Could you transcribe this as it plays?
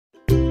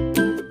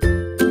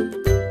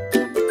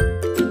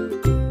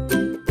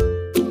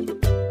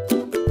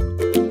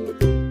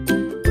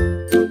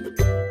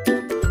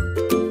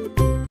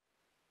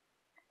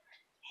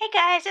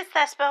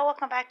Thespa.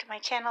 Welcome back to my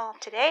channel.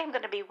 Today I'm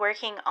going to be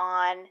working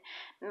on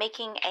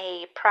making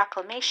a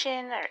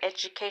proclamation or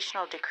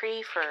educational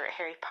decree for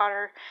Harry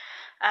Potter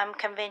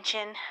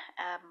convention.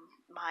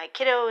 My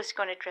kiddo is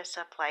going to dress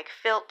up like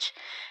Filch,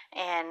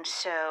 and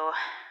so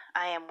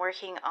I am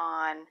working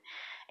on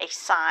a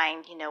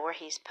sign, where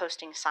he's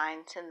posting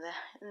signs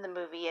in the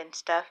movie and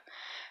stuff.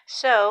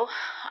 So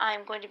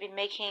I'm going to be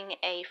making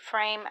a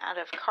frame out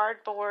of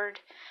cardboard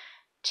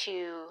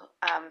to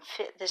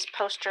fit this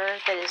poster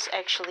that is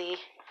actually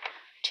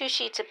 2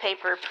 sheets of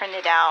paper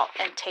printed out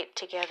and taped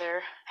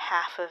together.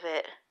 Half of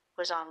it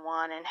was on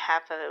one and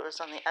half of it was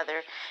on the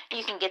other.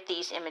 You can get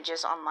these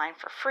images online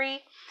for free.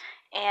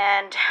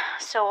 And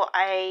so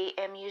I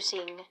am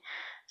using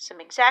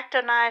some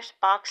X-Acto knives,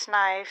 box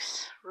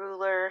knives,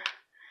 ruler,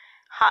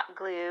 hot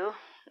glue.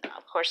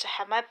 Of course, I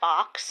have my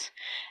box,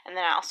 and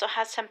then I also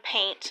have some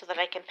paint so that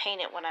I can paint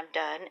it when I'm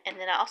done. And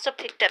then I also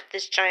picked up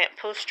this giant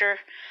poster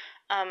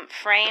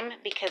frame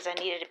because I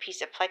needed a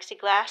piece of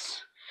plexiglass,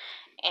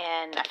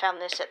 and I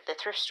found this at the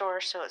thrift store,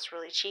 so it's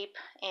really cheap.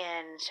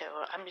 And so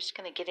I'm just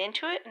going to get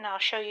into it, and I'll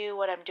show you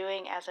what I'm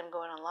doing as I'm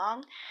going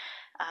along.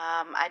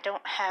 I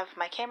don't have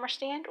my camera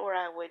stand, or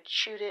I would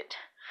shoot it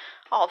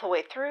all the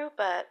way through,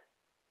 but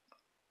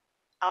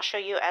I'll show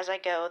you as I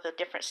go the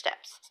different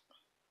steps.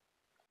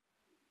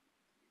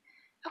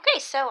 Okay,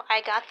 so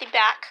I got the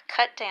back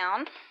cut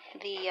down,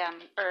 the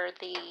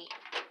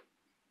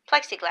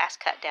plexiglass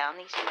cut down.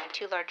 These are my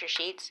 2 larger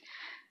sheets,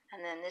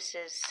 and then this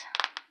is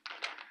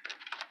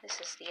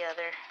the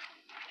other.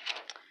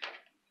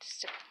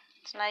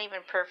 It's not even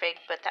perfect,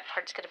 but that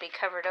part's going to be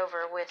covered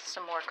over with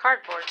some more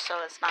cardboard,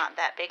 so it's not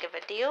that big of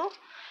a deal.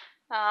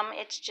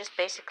 It's just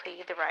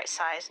basically the right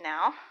size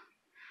now.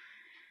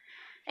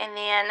 And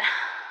then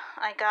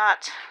I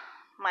got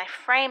my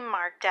frame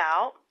marked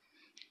out.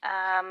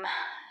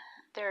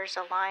 There's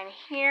a line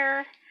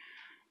here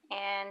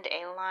and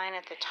a line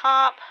at the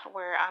top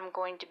where I'm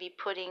going to be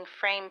putting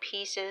frame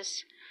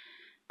pieces,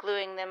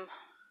 gluing them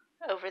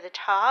over the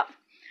top.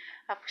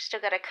 I've still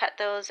got to cut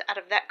those out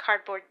of that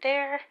cardboard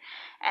there,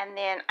 and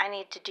then I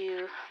need to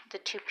do the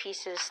 2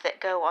 pieces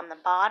that go on the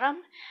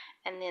bottom,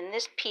 and then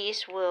this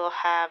piece will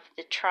have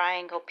the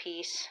triangle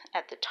piece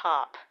at the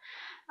top.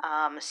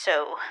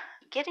 So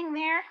getting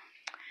there,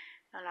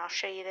 and I'll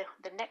show you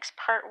the next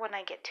part when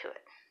I get to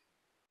it.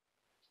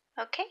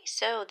 Okay,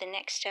 so the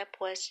next step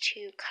was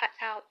to cut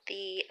out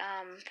the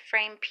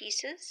frame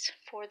pieces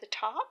for the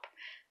top.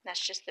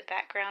 That's just the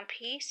background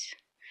piece.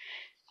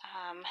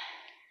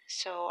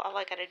 So all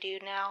I got to do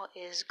now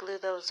is glue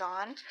those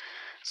on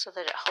so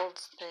that it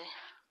holds the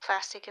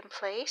plastic in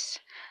place.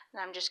 And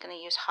I'm just going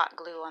to use hot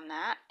glue on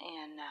that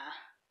and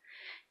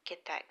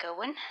get that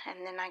going.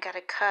 And then I got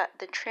to cut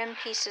the trim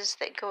pieces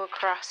that go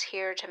across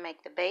here to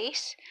make the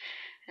base.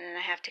 And then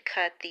I have to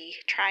cut the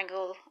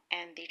triangle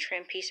and the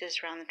trim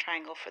pieces around the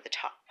triangle for the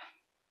top.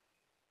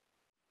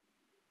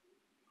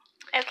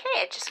 Okay,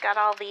 I just got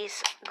all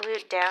these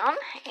glued down,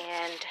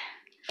 and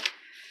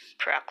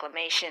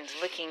Proclamation's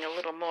looking a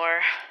little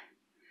more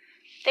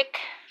thick.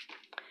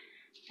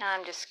 Now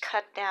I'm just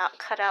cut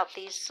out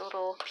these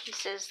little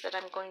pieces that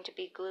I'm going to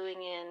be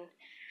gluing in,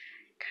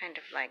 kind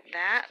of like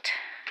that,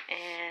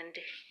 and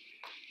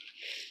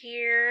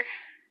here.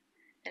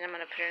 Then I'm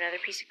going to put another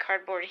piece of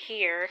cardboard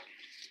here,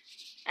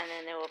 and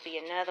then there will be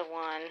another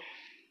one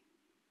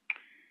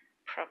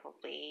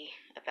probably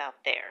about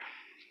there.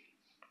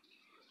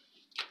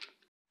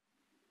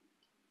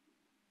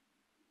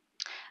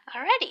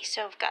 Alrighty,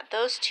 so I've got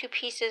those 2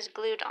 pieces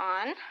glued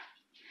on,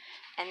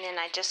 and then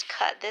I just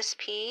cut this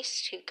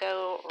piece to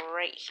go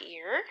right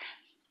here,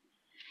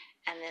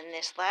 and then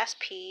this last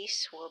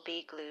piece will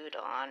be glued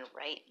on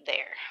right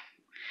there.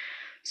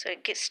 So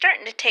it gets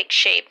starting to take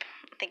shape.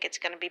 I think it's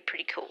going to be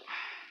pretty cool.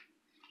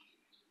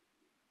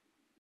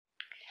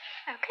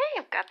 Okay,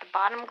 I've got the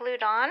bottom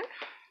glued on.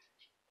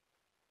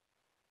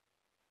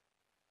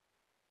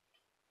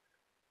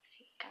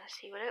 You're going to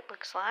see what it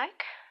looks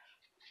like.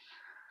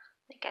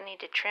 I think I need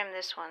to trim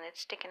this one.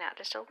 It's sticking out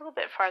just a little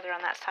bit farther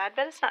on that side,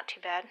 but it's not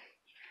too bad.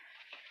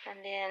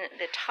 And then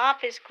the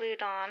top is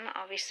glued on,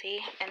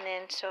 obviously, and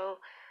then so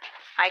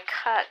I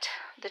cut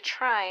the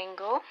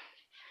triangle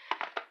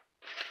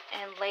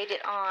and laid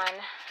it on,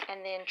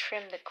 and then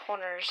trimmed the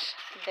corners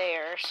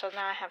there. So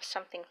now I have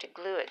something to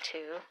glue it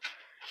to.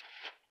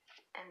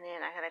 And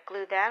then I gotta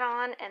glue that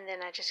on, and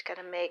then I just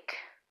gotta make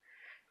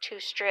 2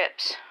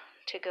 strips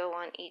to go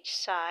on each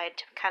side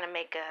to kind of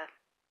make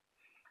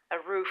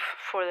a roof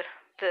for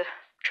the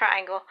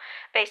triangle,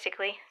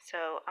 basically.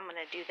 So I'm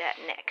gonna do that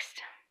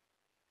next.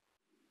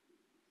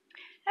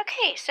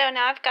 Okay, so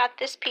now I've got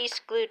this piece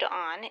glued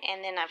on,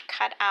 and then I've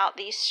cut out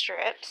these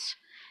strips,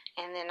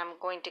 and then I'm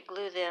going to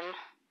glue them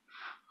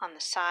on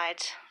the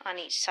sides, on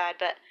each side,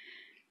 but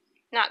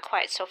not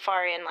quite so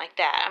far in like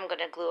that. I'm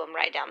going to glue them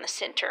right down the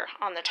center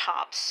on the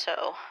top,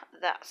 so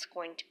that's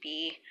going to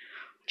be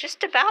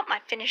just about my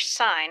finished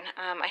sign.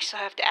 I still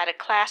have to add a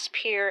clasp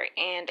here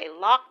and a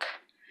lock,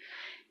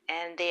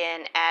 and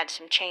then add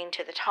some chain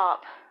to the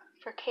top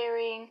for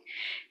carrying,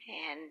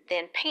 and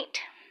then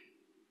paint.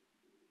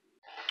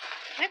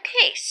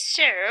 Okay,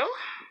 so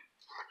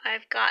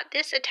I've got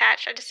this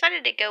attached. I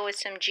decided to go with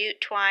some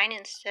jute twine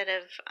instead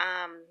of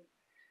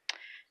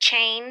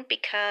chain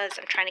because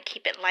I'm trying to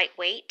keep it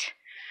lightweight.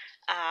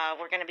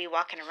 We're going to be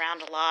walking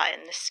around a lot,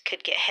 and this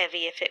could get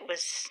heavy if it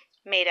was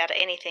made out of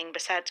anything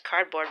besides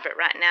cardboard. But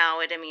right now,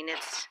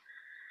 it's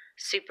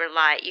super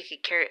light. You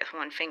could carry it with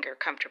one finger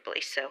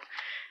comfortably. So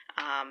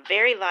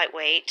very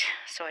lightweight.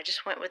 So I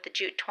just went with the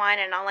jute twine,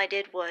 and all I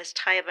did was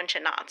tie a bunch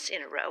of knots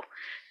in a row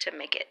to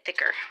make it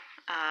thicker.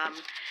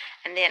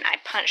 And then I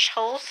punched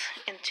holes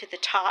into the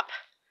top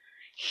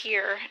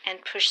here and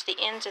pushed the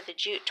ends of the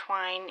jute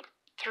twine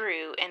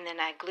through, and then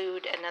I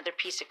glued another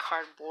piece of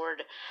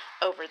cardboard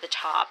over the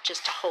top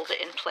just to hold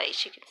it in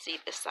place. You can see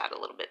this side a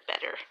little bit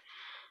better.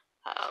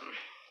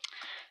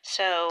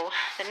 So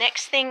the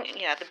next thing,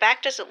 the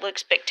back doesn't look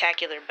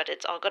spectacular, but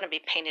it's all going to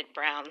be painted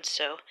brown,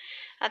 so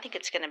I think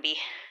it's going to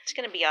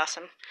be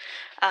awesome.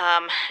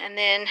 And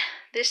then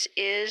this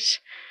is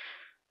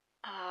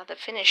the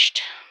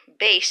finished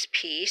base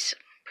piece.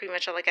 Pretty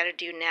much all I got to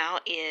do now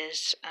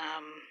is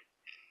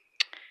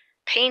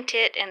paint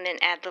it and then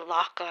add the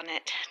lock on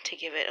it to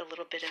give it a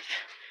little bit of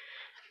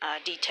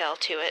detail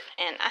to it,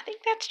 and I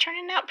think that's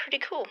turning out pretty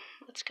cool.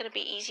 It's going to be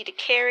easy to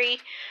carry,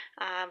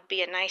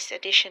 be a nice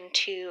addition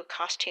to a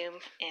costume,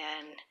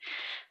 and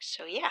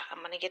so yeah, I'm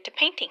going to get to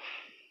painting.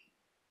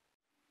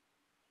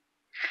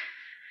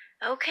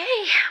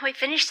 Okay, we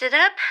finished it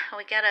up.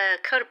 We got a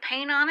coat of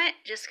paint on it,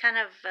 just kind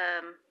of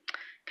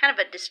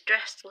a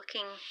distressed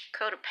looking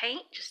coat of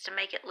paint, just to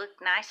make it look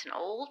nice and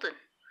old and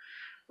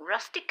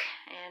rustic,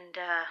 and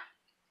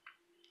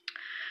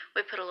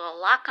we put a little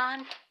lock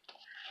on.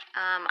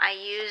 I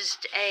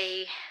used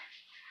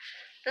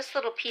this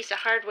little piece of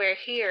hardware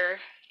here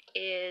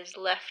is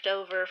left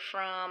over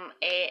from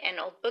an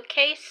old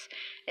bookcase.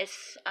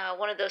 It's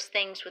one of those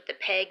things with the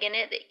peg in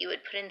it that you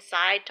would put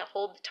inside to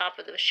hold the top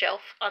of the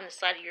shelf on the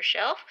side of your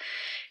shelf.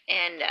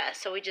 And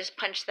so we just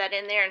punched that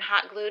in there and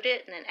hot glued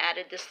it, and then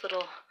added this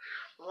little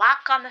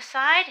lock on the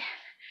side.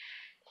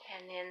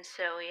 And then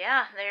so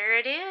yeah, there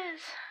it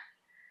is.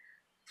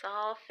 It's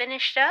all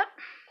finished up.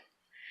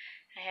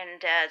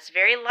 And it's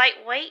very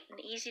lightweight and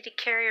easy to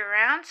carry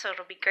around, so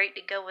it'll be great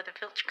to go with a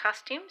Filch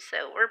costume.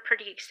 So we're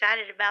pretty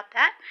excited about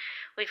that.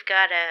 We've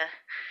got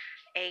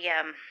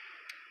an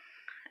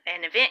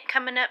event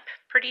coming up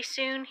pretty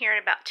soon, here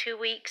in about 2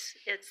 weeks.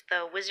 It's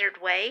the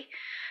Wizard Way,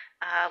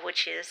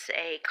 which is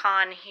a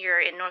con here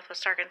in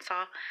Northwest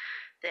Arkansas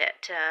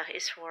that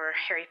is for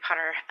Harry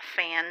Potter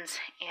fans.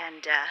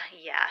 And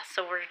yeah,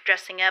 so we're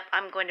dressing up.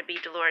 I'm going to be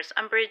Dolores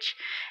Umbridge,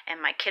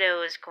 and my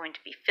kiddo is going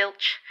to be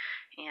Filch.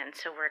 And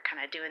so we're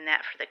kind of doing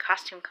that for the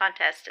costume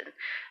contest, and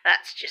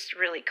that's just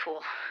really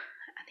cool.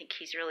 I think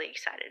he's really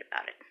excited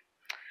about it.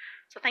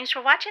 So thanks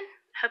for watching.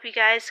 Hope you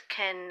guys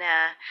can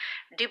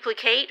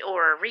duplicate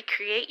or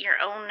recreate your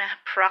own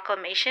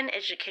Proclamation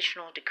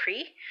educational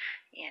decree.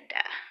 And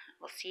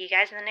we'll see you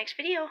guys in the next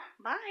video.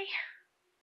 Bye.